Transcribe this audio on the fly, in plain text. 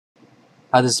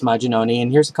This is Maginoni,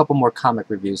 and here's a couple more comic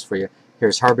reviews for you.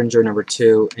 Here's Harbinger number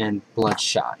 2 and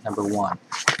Bloodshot number 1.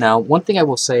 Now, one thing I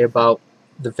will say about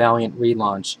the Valiant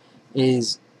relaunch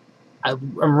is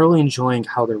I'm really enjoying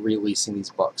how they're releasing these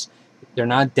books. They're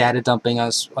not data dumping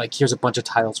us, like here's a bunch of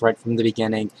titles right from the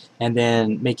beginning, and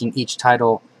then making each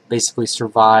title basically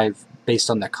survive based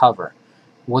on the cover.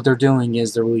 What they're doing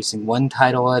is they're releasing one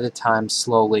title at a time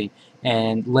slowly,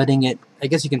 and letting it, I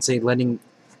guess you can say, letting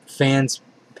fans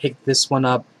pick this one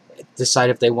up, decide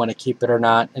if they want to keep it or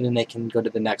not, and then they can go to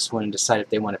the next one and decide if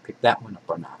they want to pick that one up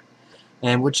or not.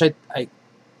 And which I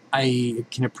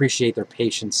can appreciate their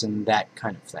patience in that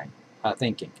kind of thing,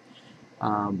 thinking.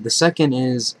 The second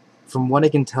is, from what I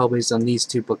can tell based on these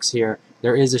two books here,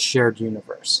 there is a shared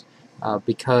universe.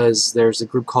 Because there's a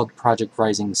group called Project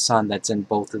Rising Sun that's in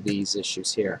both of these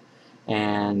issues here.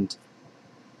 And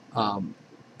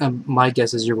my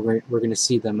guess is we're going to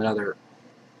see them in other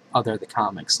of the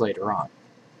comics later on.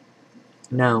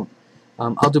 Now,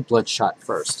 I'll do Bloodshot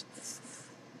first.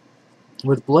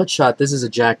 With Bloodshot, this is a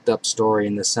jacked up story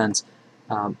in the sense.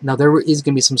 Now there is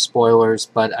going to be some spoilers,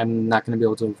 but I'm not going to be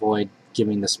able to avoid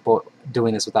doing this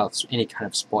without any kind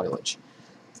of spoilage.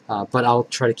 But I'll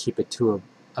try to keep it to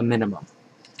a minimum.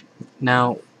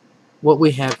 Now, what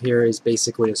we have here is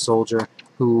basically a soldier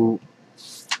who,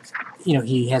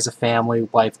 he has a family,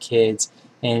 wife, kids,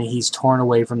 and he's torn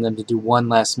away from them to do one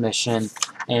last mission,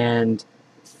 and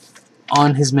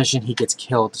on his mission he gets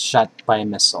killed, shot by a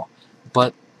missile.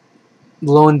 But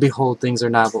lo and behold, things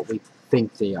are not what we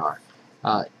think they are.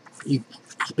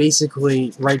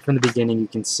 Basically, right from the beginning, you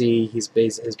can see his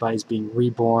body's being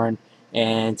reborn,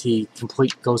 and he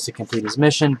goes to complete his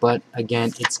mission, but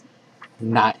again, it's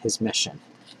not his mission.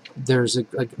 There's,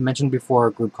 like I mentioned before,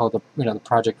 a group called the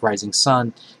Project Rising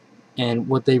Sun, and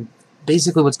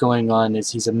what's going on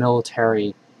is he's a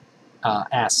military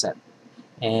asset,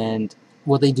 and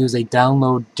what they do is they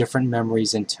download different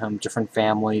memories into him, different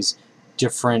families,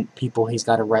 different people he's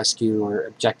got to rescue, or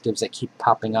objectives that keep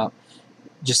popping up,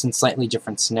 just in slightly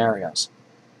different scenarios.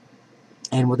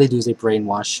 And what they do is they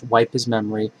brainwash, wipe his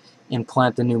memory,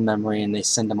 implant the new memory, and they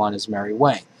send him on his merry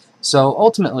way. So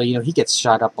ultimately, he gets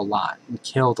shot up a lot and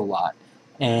killed a lot.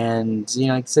 And,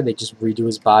 like I said, they just redo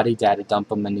his body, data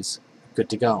dump him, and he's good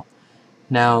to go.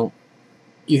 Now,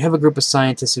 you have a group of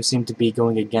scientists who seem to be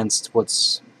going against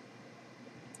what's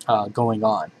going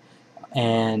on.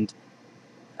 And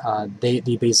they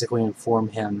basically inform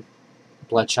him,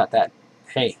 Bloodshot, that,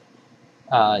 hey,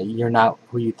 you're not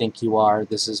who you think you are,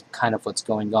 this is kind of what's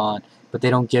going on. But they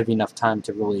don't give enough time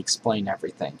to really explain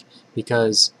everything,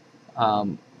 because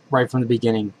right from the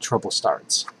beginning, trouble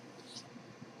starts.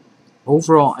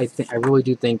 Overall, I really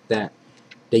do think that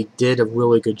they did a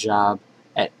really good job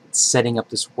at setting up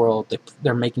this world.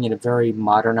 They're making it a very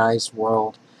modernized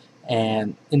world,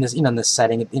 and in this, in this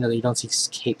setting, you don't see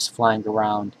capes flying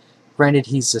around. Granted,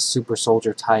 he's a super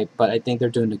soldier type, but I think they're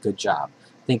doing a good job.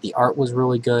 I think the art was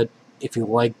really good. If you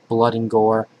like blood and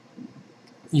gore,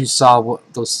 you saw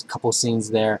those couple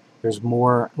scenes there. There's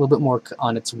more, a little bit more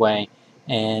on its way,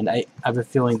 and I have a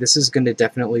feeling this is going to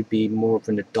definitely be more of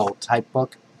an adult type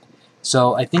book.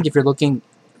 So I think if you're looking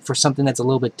for something that's a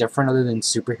little bit different other than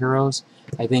superheroes,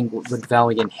 I think what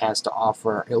Valiant has to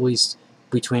offer, at least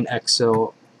between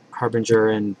EXO, Harbinger,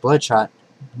 and Bloodshot,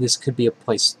 this could be a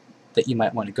place that you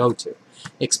might want to go to,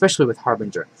 especially with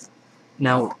Harbinger.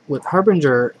 Now, with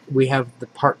Harbinger, we have the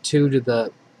part 2 to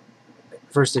the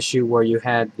first issue, where you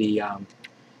had the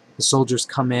soldiers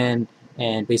come in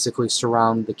and basically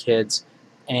surround the kids,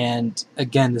 and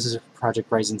again, this is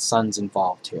Project Rising Sun's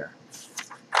involved here.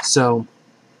 So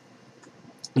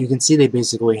you can see they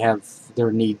basically have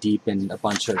their knee deep in a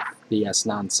bunch of BS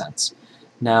nonsense.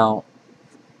 Now,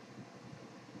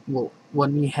 well,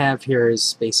 what we have here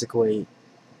is basically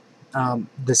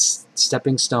this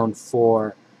stepping stone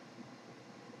for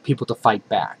people to fight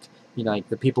back. Like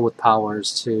the people with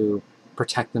powers to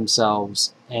protect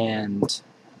themselves, and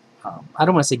I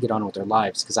don't want to say get on with their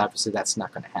lives, because obviously that's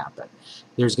not going to happen.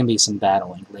 There's going to be some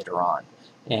battling later on,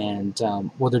 and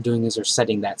what they're doing is they're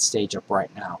setting that stage up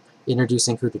right now,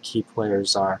 introducing who the key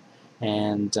players are,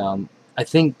 and I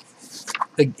think,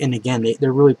 and again,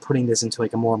 they're really putting this into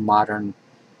like a more modern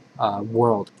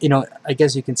world. I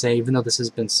guess you can say, even though this has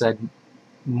been said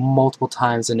multiple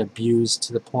times and abused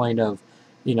to the point of,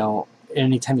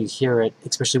 anytime you hear it,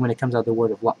 especially when it comes out of the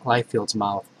word of Liefeld's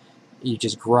mouth, you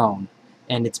just groan.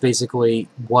 And it's basically,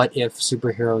 what if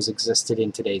superheroes existed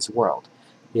in today's world?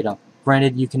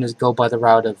 Granted, you can just go by the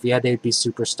route of, yeah, they'd be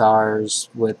superstars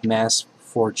with mass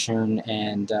fortune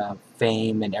and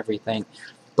fame and everything.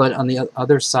 But on the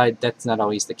other side, that's not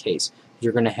always the case.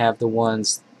 You're going to have the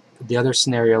ones the other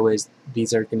scenario is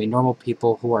these are going to be normal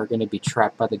people who are going to be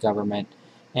trapped by the government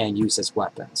and used as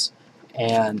weapons.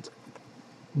 And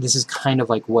this is kind of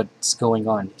like what's going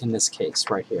on in this case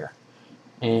right here.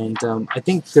 And I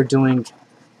think they're doing,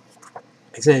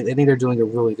 I think they're doing a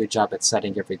really good job at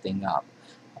setting everything up.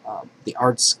 The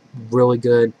art's really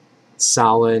good,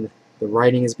 solid. The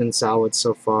writing has been solid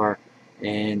so far,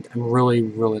 and I'm really,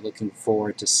 really looking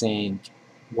forward to seeing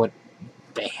what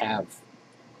they have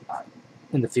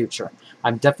in the future.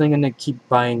 I'm definitely going to keep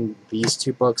buying these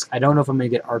two books. I don't know if I'm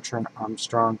going to get Archer and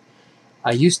Armstrong.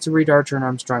 I used to read Archer and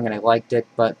Armstrong and I liked it,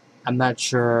 but I'm not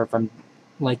sure if I'm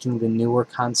liking the newer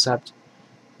concept.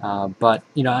 But,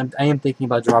 you know, I am thinking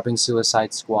about dropping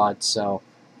Suicide Squad, so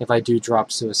if I do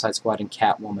drop Suicide Squad and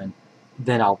Catwoman,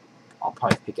 then I'll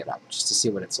probably pick it up just to see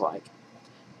what it's like.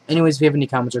 Anyways, if you have any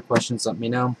comments or questions, let me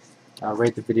know.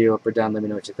 Rate the video up or down, let me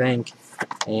know what you think.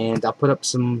 And I'll put up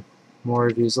some more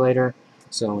reviews later.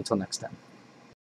 So until next time.